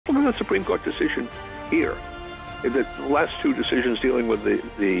Look at the Supreme Court decision here. The last two decisions dealing with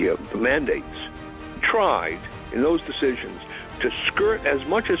the mandates tried in those decisions to skirt as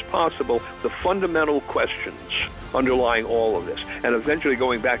much as possible the fundamental questions underlying all of this, and eventually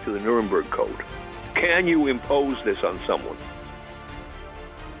going back to the Nuremberg Code. Can you impose this on someone?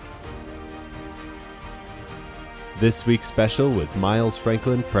 This week's special with Miles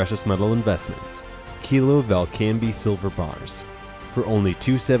Franklin Precious Metal Investments. Kilo Valcambi silver bars for only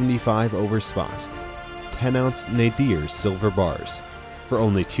 $2.75 over spot. 10-ounce Nadir silver bars for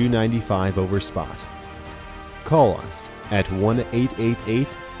only $2.95 over spot. Call us at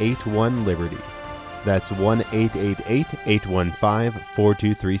 1-888-81-LIBERTY. That's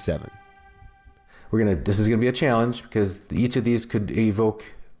 1-888-815-4237. This is gonna be a challenge because each of these could evoke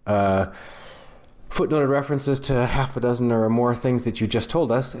footnoted references to half a dozen or more things that you just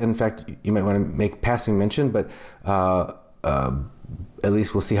told us. In fact, you might want to make passing mention, but at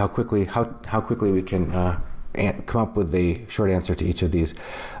least we'll see how quickly we can come up with a short answer to each of these.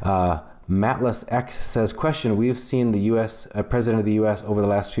 Matless X says, question, we've seen the U.S. President of the U.S. over the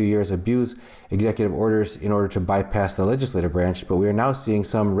last few years abuse executive orders in order to bypass the legislative branch, but we are now seeing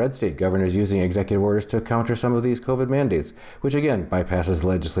some red state governors using executive orders to counter some of these COVID mandates, which again bypasses the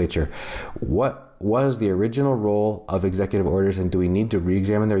legislature. What was the original role of executive orders, and do we need to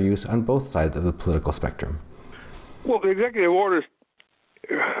re-examine their use on both sides of the political spectrum? Well, the executive orders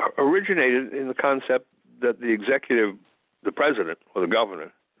originated in the concept that the executive, the president or the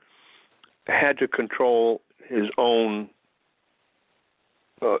governor, had to control his own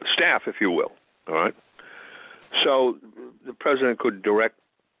staff, if you will. All right. So the president could direct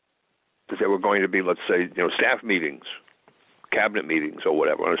that there were going to be, let's say, staff meetings, cabinet meetings, or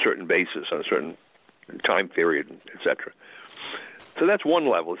whatever, on a certain basis, on a certain time period, etc. So that's one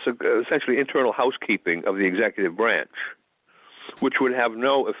level. It's essentially internal housekeeping of the executive branch, which would have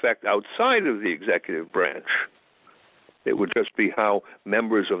no effect outside of the executive branch. It would just be how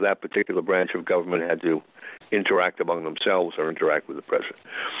members of that particular branch of government had to interact among themselves or interact with the president.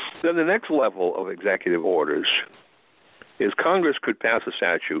 Then the next level of executive orders is Congress could pass a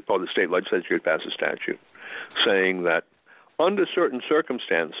statute, or the state legislature could pass a statute, saying that under certain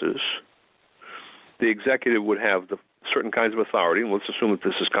circumstances, the executive would have the certain kinds of authority, and let's assume that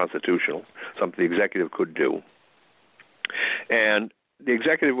this is constitutional, something the executive could do. And the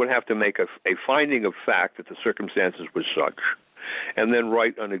executive would have to make a finding of fact that the circumstances were such, and then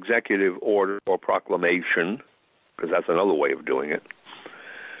write an executive order or proclamation, because that's another way of doing it,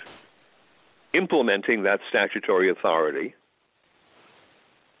 implementing that statutory authority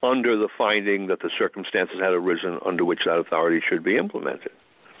under the finding that the circumstances had arisen under which that authority should be implemented.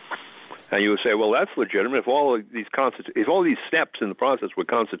 And you would say, well, that's legitimate. If all these steps in the process were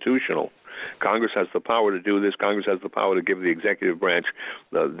constitutional, Congress has the power to do this. Congress has the power to give the executive branch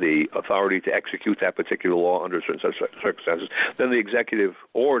the authority to execute that particular law under certain circumstances. Then the executive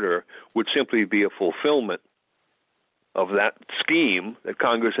order would simply be a fulfillment of that scheme that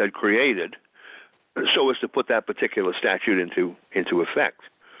Congress had created so as to put that particular statute into effect.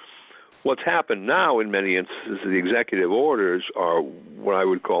 What's happened now in many instances, the executive orders are what I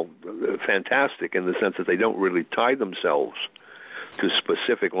would call fantastic in the sense that they don't really tie themselves to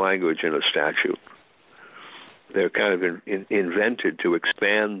specific language in a statute. They're kind of invented to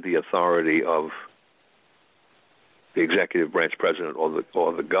expand the authority of the executive branch president or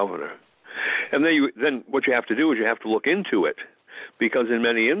the governor. And then what you have to do is you have to look into it, because in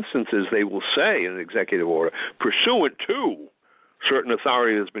many instances they will say in an executive order, pursuant to certain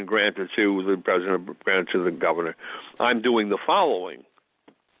authority that's been granted to the president or granted to the governor, I'm doing the following.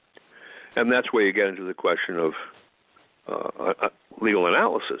 And that's where you get into the question of legal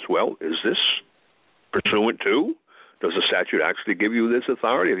analysis. Well, is this pursuant to? Does the statute actually give you this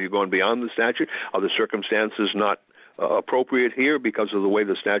authority? Have you gone beyond the statute? Are the circumstances not appropriate here because of the way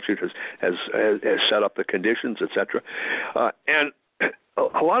the statute has set up the conditions, etc.? And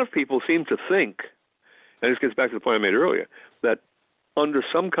a lot of people seem to think, and this gets back to the point I made earlier, that under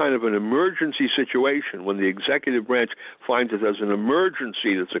some kind of an emergency situation, when the executive branch finds that there's an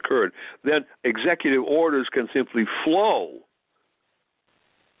emergency that's occurred, then executive orders can simply flow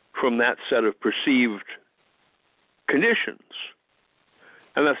from that set of perceived conditions.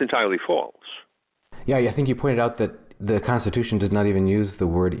 And that's entirely false. Yeah, I think you pointed out that the Constitution does not even use the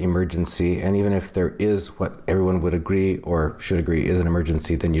word emergency, and even if there is what everyone would agree or should agree is an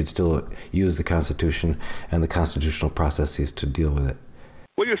emergency, then you'd still use the Constitution and the constitutional processes to deal with it.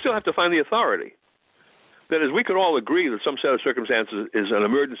 Well, you still have to find the authority. That is, we could all agree that some set of circumstances is an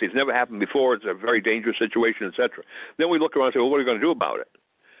emergency. It's never happened before. It's a very dangerous situation, etc. Then we look around and say, well, what are we going to do about it?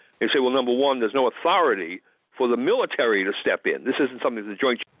 And you say, well, number one, there's no authority for the military to step in. This isn't something that the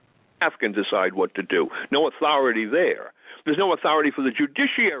Joint staff can decide what to do. No authority there. There's no authority for the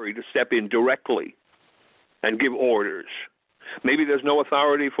judiciary to step in directly and give orders. Maybe there's no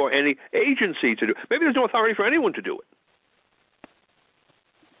authority for any agency to do it. Maybe there's no authority for anyone to do it.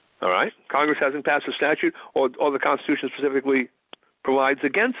 All right? Congress hasn't passed a statute, or the Constitution specifically provides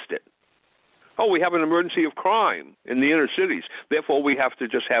against it. Oh, we have an emergency of crime in the inner cities. Therefore, we have to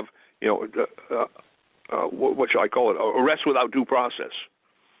just have, what shall I call it? Arrest without due process.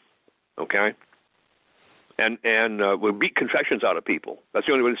 Okay? And we'll beat confessions out of people. That's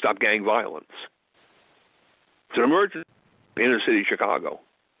the only way to stop gang violence. It's an emergency in inner city Chicago.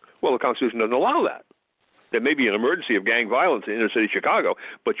 Well, the Constitution doesn't allow that. There may be an emergency of gang violence in inner city Chicago,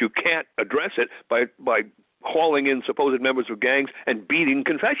 but you can't address it by hauling in supposed members of gangs and beating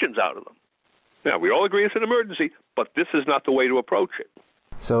confessions out of them. Now, we all agree it's an emergency, but this is not the way to approach it.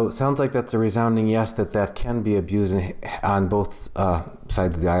 So it sounds like that's a resounding yes, that can be abused on both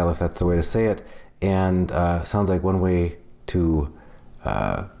sides of the aisle, if that's the way to say it. And sounds like one way to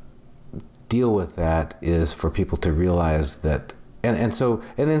deal with that is for people to realize that, and in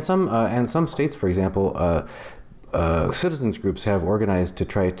some states, for example, citizens groups have organized to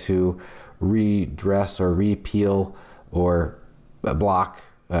try to redress or repeal or block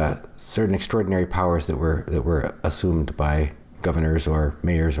certain extraordinary powers that were assumed by governors or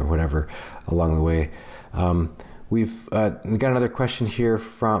mayors or whatever along the way. We've got another question here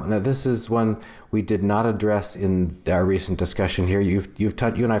now this is one we did not address in our recent discussion here. You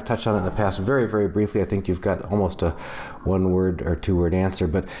and I have touched on it in the past very, very briefly. I think you've got almost a one-word or two-word answer.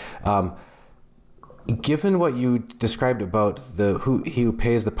 But given what you described about he who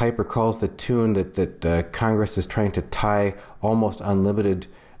pays the piper calls the tune, that Congress is trying to tie almost unlimited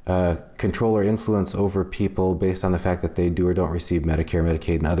control or influence over people based on the fact that they do or don't receive Medicare,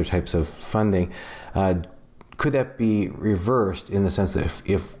 Medicaid, and other types of funding, could that be reversed in the sense that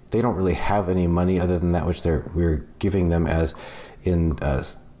if they don't really have any money other than that which we're giving them as in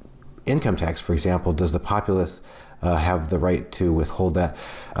income tax, for example, does the populace have the right to withhold that?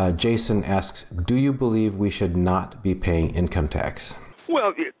 Jason asks, do you believe we should not be paying income tax?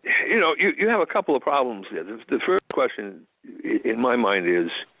 Well, you have a couple of problems here. The first question in my mind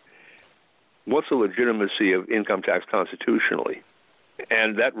is, what's the legitimacy of income tax constitutionally?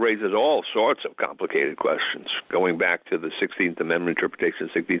 And that raises all sorts of complicated questions, going back to the 16th Amendment interpretation,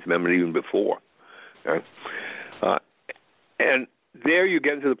 16th Amendment even before. Right? And there you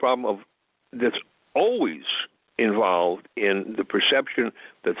get into the problem of that's always involved in the perception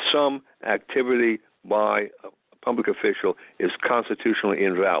that some activity by a public official is constitutionally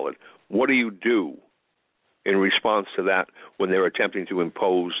invalid. What do you do in response to that when they're attempting to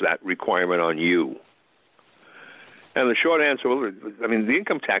impose that requirement on you? And the short answer, the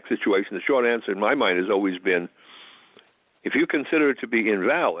income tax situation, the short answer in my mind has always been, if you consider it to be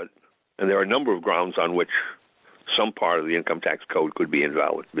invalid, and there are a number of grounds on which some part of the income tax code could be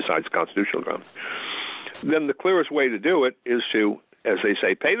invalid, besides constitutional grounds, then the clearest way to do it is to, as they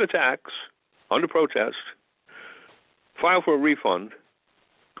say, pay the tax under protest, file for a refund,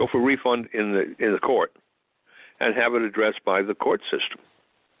 go for a refund in the court, and have it addressed by the court system.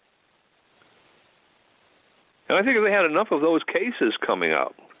 And I think if they had enough of those cases coming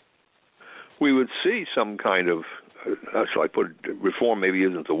up, we would see some kind of, how shall I put it, reform maybe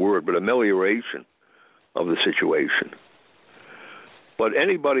isn't the word, but amelioration of the situation. But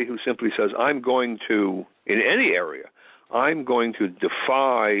anybody who simply says, I'm going to, in any area, I'm going to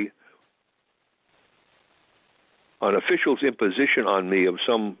defy an official's imposition on me of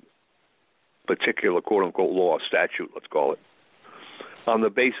some particular quote-unquote law, statute, let's call it, on the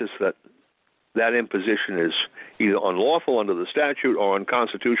basis that that imposition is either unlawful under the statute or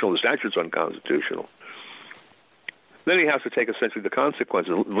unconstitutional, the statute's unconstitutional, then he has to take essentially the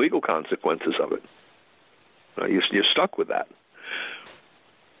consequences, legal consequences of it. You're stuck with that.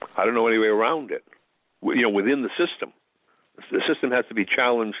 I don't know any way around it. Within the system. The system has to be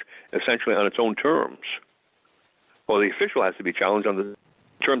challenged essentially on its own terms. Or the official has to be challenged on the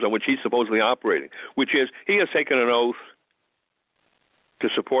terms on which he's supposedly operating, which is he has taken an oath to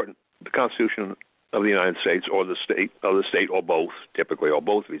support the Constitution of the United States or the state, or both, typically, or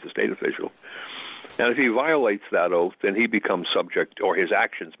both if he's a state official. And if he violates that oath, then he becomes subject, or his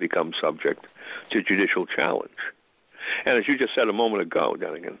actions become subject to judicial challenge. And as you just said a moment ago,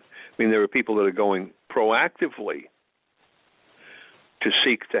 Dunnigan, there are people that are going proactively to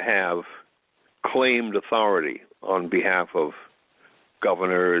seek to have claimed authority on behalf of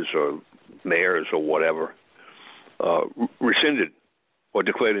governors or mayors or whatever, rescinded or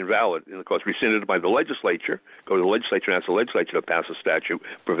declared invalid, and of course rescinded by the legislature. Go to the legislature and ask the legislature to pass a statute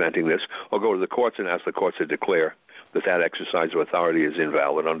preventing this, or go to the courts and ask the courts to declare that that exercise of authority is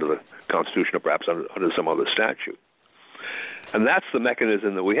invalid under the Constitution or perhaps under some other statute. And that's the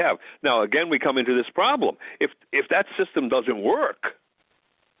mechanism that we have. Now, again, we come into this problem. If that system doesn't work,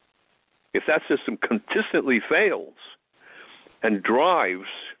 if that system consistently fails and drives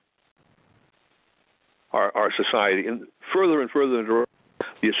our society further and further into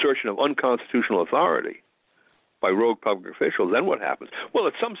the assertion of unconstitutional authority by rogue public officials, then what happens? Well,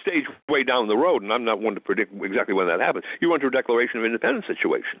 at some stage way down the road, and I'm not one to predict exactly when that happens, you run into a Declaration of Independence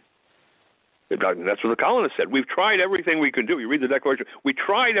situation. That's what the colonists said. We've tried everything we could do. You read the Declaration. We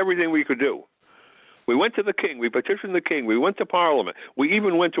tried everything we could do. We went to the king. We petitioned the king. We went to Parliament. We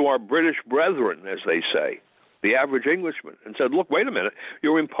even went to our British brethren, as they say, the average Englishman, and said, look, wait a minute.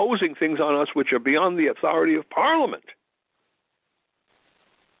 You're imposing things on us which are beyond the authority of Parliament.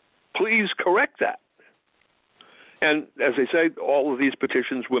 Please correct that. And as they say, all of these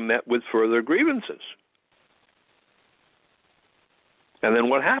petitions were met with further grievances. And then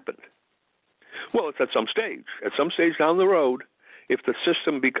what happened? Well, it's at some stage down the road, if the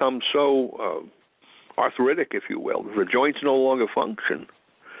system becomes so arthritic, if you will, the joints no longer function,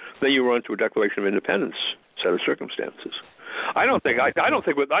 then you run into a Declaration of Independence set of circumstances. I don't think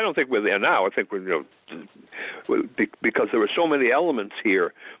we're there now. I think we're, because there are so many elements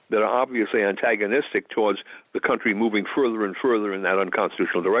here that are obviously antagonistic towards the country moving further and further in that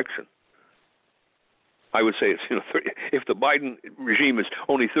unconstitutional direction. I would say it's, if the Biden regime is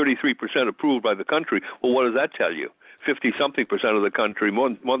only 33% approved by the country, well, what does that tell you? 50-something% of the country, more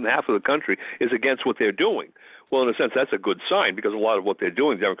than half of the country, is against what they're doing. Well, in a sense, that's a good sign, because a lot of what they're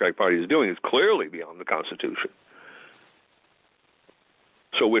doing, the Democratic Party is doing, is clearly beyond the Constitution.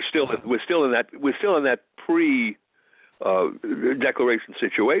 So we're still in that pre-declaration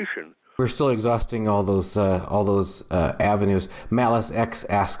situation. We're still exhausting all those avenues. Malice X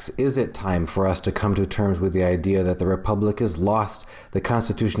asks, is it time for us to come to terms with the idea that the Republic is lost, the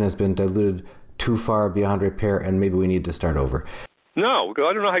Constitution has been diluted too far beyond repair, and maybe we need to start over? No, because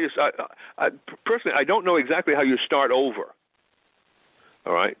I don't know how you start. Personally, I don't know exactly how you start over.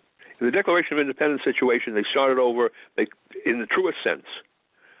 All right? In the Declaration of Independence situation, they started over, in the truest sense.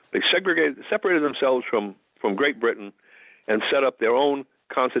 They separated themselves from Great Britain and set up their own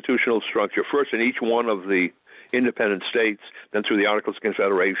constitutional structure, first in each one of the independent states, then through the Articles of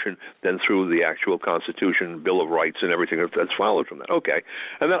Confederation, then through the actual Constitution, Bill of Rights, and everything that's followed from that. Okay.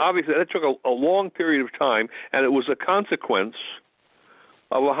 And then obviously that took a long period of time, and it was a consequence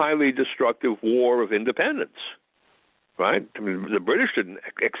of a highly destructive war of independence, right? I mean, the British didn't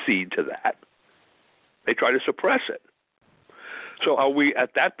accede to that. They tried to suppress it. So are we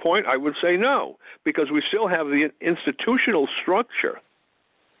at that point? I would say no, because we still have the institutional structure.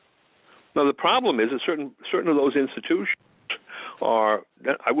 Now, the problem is that certain of those institutions are,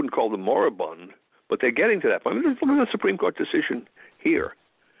 I wouldn't call them moribund, but they're getting to that point. Look at the Supreme Court decision here,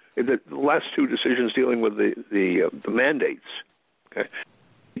 the last two decisions dealing with the mandates. Okay?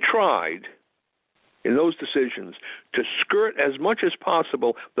 We tried, in those decisions, to skirt as much as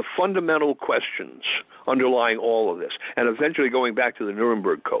possible the fundamental questions underlying all of this, and eventually going back to the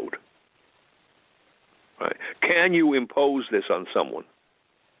Nuremberg Code. Right? Can you impose this on someone?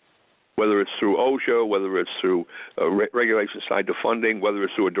 Whether it's through OSHA, whether it's through regulations tied to funding, whether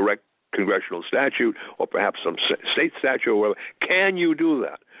it's through a direct congressional statute or perhaps some state statute or whatever, can you do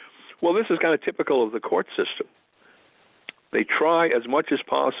that? Well, this is kind of typical of the court system. They try as much as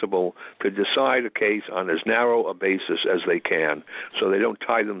possible to decide a case on as narrow a basis as they can so they don't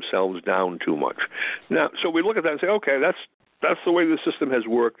tie themselves down too much. Now, so we look at that and say, okay, that's the way the system has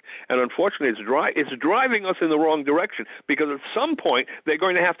worked, and unfortunately it's driving us in the wrong direction, because at some point they're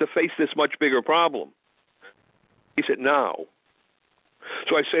going to have to face this much bigger problem. Face it now.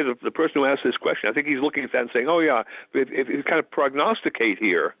 So I say that the person who asked this question, I think he's looking at that and saying, oh yeah, if you kind of prognosticate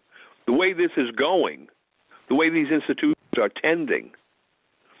here, the way this is going, the way these institutions are tending,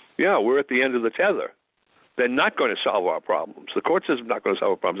 yeah, we're at the end of the tether. They're not going to solve our problems. The court system is not going to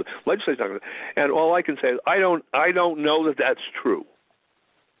solve our problems. The legislature's not going to. And all I can say is I don't know that that's true.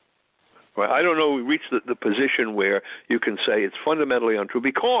 Right? I don't know we reached the position where you can say it's fundamentally untrue,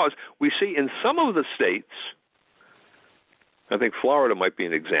 because we see in some of the states, I think Florida might be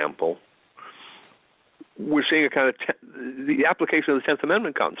an example, we're seeing a kind of the application of the 10th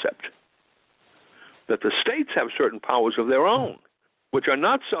Amendment concept, that the states have certain powers of their own, which are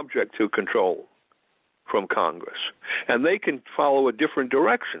not subject to control from Congress, and they can follow a different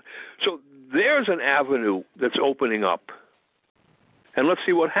direction. So there's an avenue that's opening up, and let's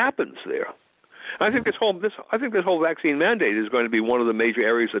see what happens there. I think this whole vaccine mandate is going to be one of the major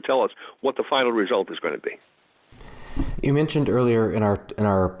areas that tell us what the final result is going to be. You mentioned earlier in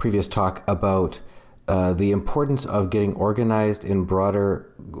our previous talk about the importance of getting organized in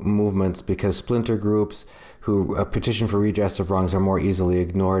broader movements because splinter groups who petition for redress of wrongs are more easily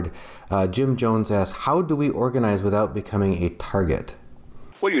ignored. Jim Jones asks, how do we organize without becoming a target?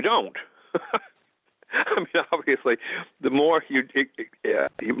 Well, you don't. I mean, obviously, the more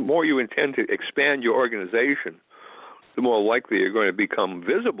you intend to expand your organization, the more likely you're going to become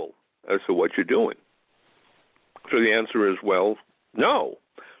visible as to what you're doing. So the answer is, well, no.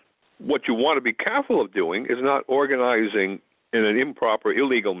 What you want to be careful of doing is not organizing in an improper,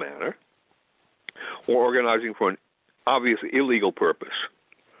 illegal manner, or organizing for an obviously illegal purpose.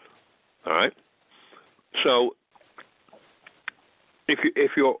 All right? So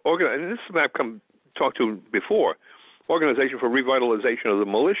if you're organizing, and this is what I've talked to before, Organization for Revitalization of the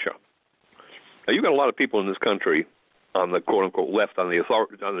Militia. Now, you've got a lot of people in this country on the quote-unquote left, on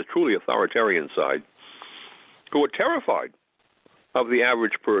the truly authoritarian side, who are terrified of the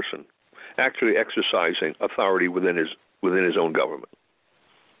average person actually exercising authority within his own government.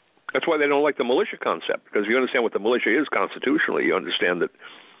 That's why they don't like the militia concept, because if you understand what the militia is constitutionally, you understand that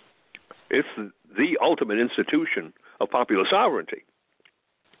it's the ultimate institution of popular sovereignty.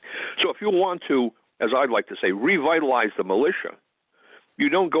 So if you want to, as I'd like to say, revitalize the militia, you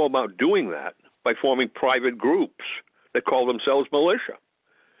don't go about doing that by forming private groups that call themselves militia.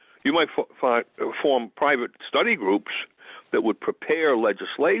 You might form private study groups that would prepare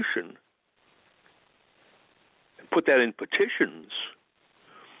legislation, put that in petitions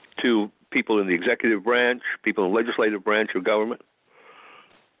to people in the executive branch, people in the legislative branch of government,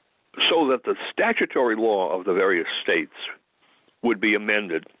 so that the statutory law of the various states would be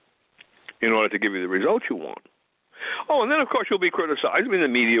amended in order to give you the results you want. Oh, and then, of course, you'll be criticized. I mean, the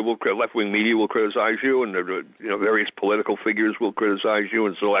media left-wing media will criticize you, and various political figures will criticize you,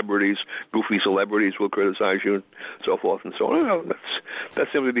 and celebrities, goofy celebrities will criticize you, and so forth and so on.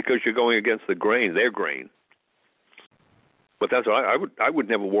 That's simply because you're going against the grain, their grain. But that's what I would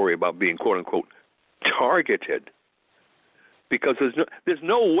never worry about being, quote-unquote, targeted, because there's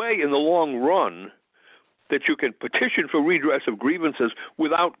no way in the long run that you can petition for redress of grievances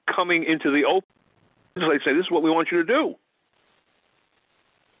without coming into the open. They say, this is what we want you to do.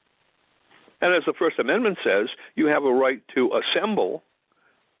 And as the First Amendment says, you have a right to assemble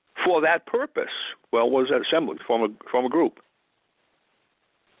for that purpose. Well, what is that assembly? Form a group.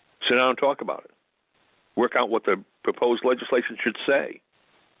 Sit down and talk about it. Work out what the proposed legislation should say.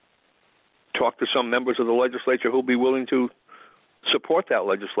 Talk to some members of the legislature who will be willing to support that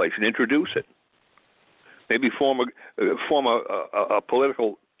legislation, introduce it. Maybe form a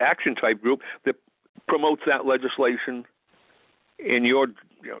political action type group that promotes that legislation in your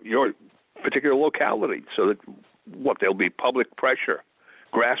particular locality, so that there'll be public pressure,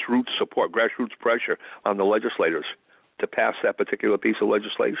 grassroots support, grassroots pressure on the legislators to pass that particular piece of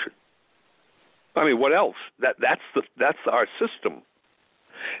legislation. I mean, what else? That's our system.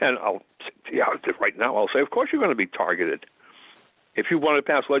 And right now I'll say, of course, you're going to be targeted. If you want to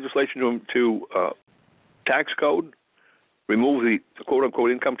pass legislation to tax code, remove the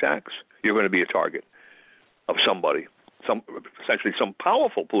quote-unquote income tax, you're going to be a target of somebody, essentially some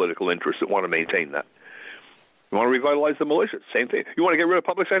powerful political interests that want to maintain that. You want to revitalize the militia, same thing. You want to get rid of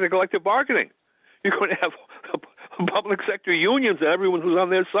public sector collective bargaining, you're going to have public sector unions and everyone who's on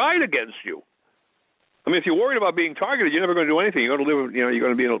their side against you. I mean, if you're worried about being targeted, you're never going to do anything. You're going to live, you're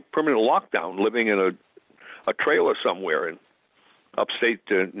going to be in a permanent lockdown, living in a trailer somewhere in upstate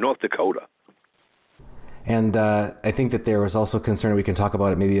North Dakota. And I think that there was also concern, we can talk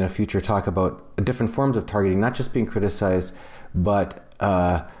about it maybe in a future talk, about different forms of targeting, not just being criticized, but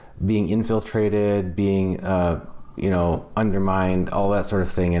being infiltrated, being undermined, all that sort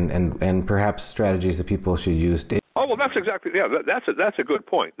of thing, and perhaps strategies that people should use. Oh, well, that's exactly, that's a good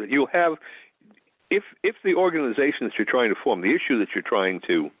point. That you have, if the organization that you're trying to form, the issue that you're trying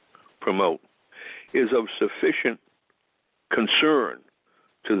to promote, is of sufficient concern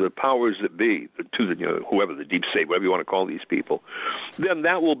to the powers that be, to the whoever, the deep state, whatever you want to call these people, then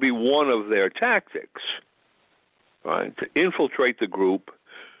that will be one of their tactics, right? To infiltrate the group,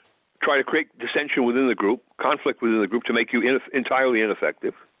 try to create dissension within the group, conflict within the group to make you entirely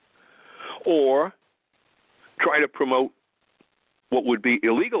ineffective, or try to promote what would be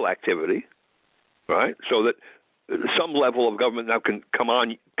illegal activity, right? So that some level of government now can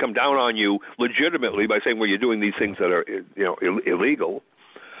come down on you legitimately by saying, well, you're doing these things that are illegal.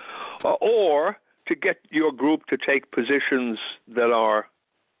 Or to get your group to take positions that are,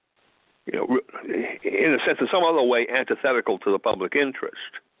 in a sense, in some other way, antithetical to the public interest,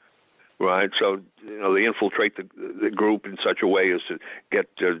 right? So, they infiltrate the group in such a way as to get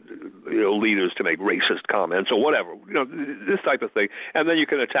leaders to make racist comments or whatever, this type of thing. And then you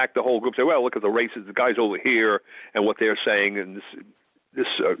can attack the whole group, say, well, look at the racists, the guys over here and what they're saying, and this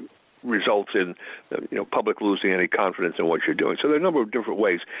results in public losing any confidence in what you're doing. So there are a number of different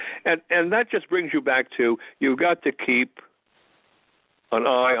ways. And that just brings you back to, you've got to keep an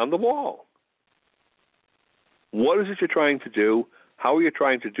eye on the ball. What is it you're trying to do? How are you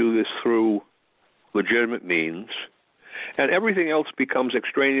trying to do this through legitimate means? And everything else becomes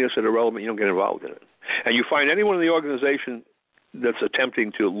extraneous and irrelevant. You don't get involved in it. And you find anyone in the organization that's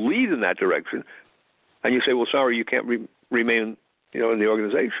attempting to lead in that direction, and you say, well, sorry, you can't remain in the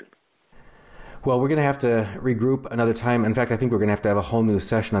organization. Well, we're going to have to regroup another time. In fact, I think we're going to have a whole new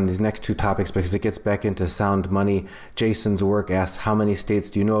session on these next two topics because it gets back into sound money. Jason's work asks, how many states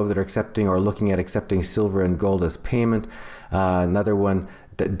do you know of that are accepting or looking at accepting silver and gold as payment? Another one,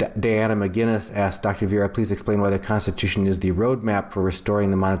 Diana McGinnis asked, Dr. Vieira, please explain why the Constitution is the roadmap for restoring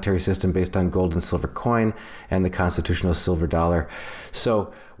the monetary system based on gold and silver coin and the constitutional silver dollar.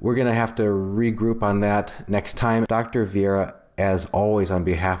 So we're going to have to regroup on that next time. Dr. Vieira, as always, on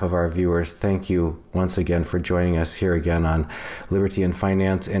behalf of our viewers, thank you once again for joining us here again on Liberty and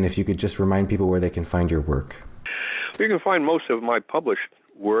Finance. And if you could just remind people where they can find your work. You can find most of my published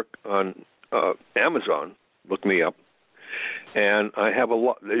work on Amazon. Look me up. And I have a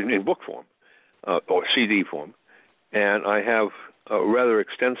lot in book form or CD form. And I have a rather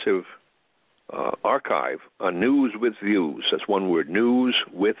extensive archive on News with Views. That's one word,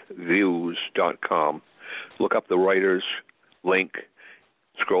 newswithviews.com. Look up the writers. Link,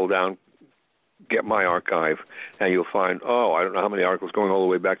 scroll down, get my archive, and you'll find, I don't know how many articles going all the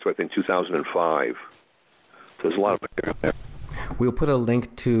way back to, I think, 2005. So there's a lot of material there. We'll put a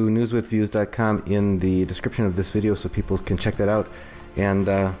link to newswithviews.com in the description of this video so people can check that out. And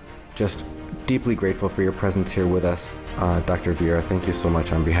just deeply grateful for your presence here with us, Dr. Vieira. Thank you so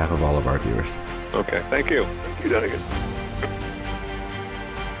much on behalf of all of our viewers. Okay, thank you. Thank you, Dunnigan.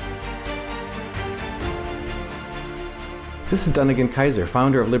 This is Dunnigan Kaiser,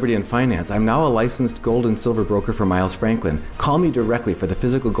 founder of Liberty and Finance. I'm now a licensed gold and silver broker for Miles Franklin. Call me directly for the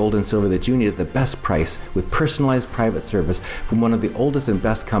physical gold and silver that you need at the best price with personalized private service from one of the oldest and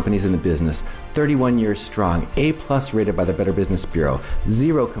best companies in the business. 31 years strong, A+ rated by the Better Business Bureau,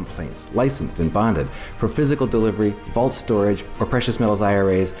 0 complaints, licensed and bonded. For physical delivery, vault storage, or precious metals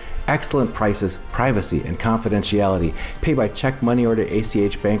IRAs, excellent prices, privacy, and confidentiality. Pay by check, money order,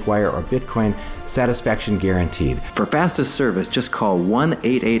 ACH, bank wire, or Bitcoin. Satisfaction guaranteed. For fastest service, just call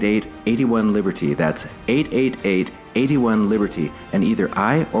 1-888-81-LIBERTY. That's 888-81-LIBERTY. And either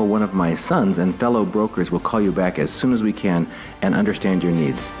I or one of my sons and fellow brokers will call you back as soon as we can and understand your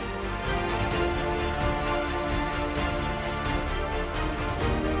needs.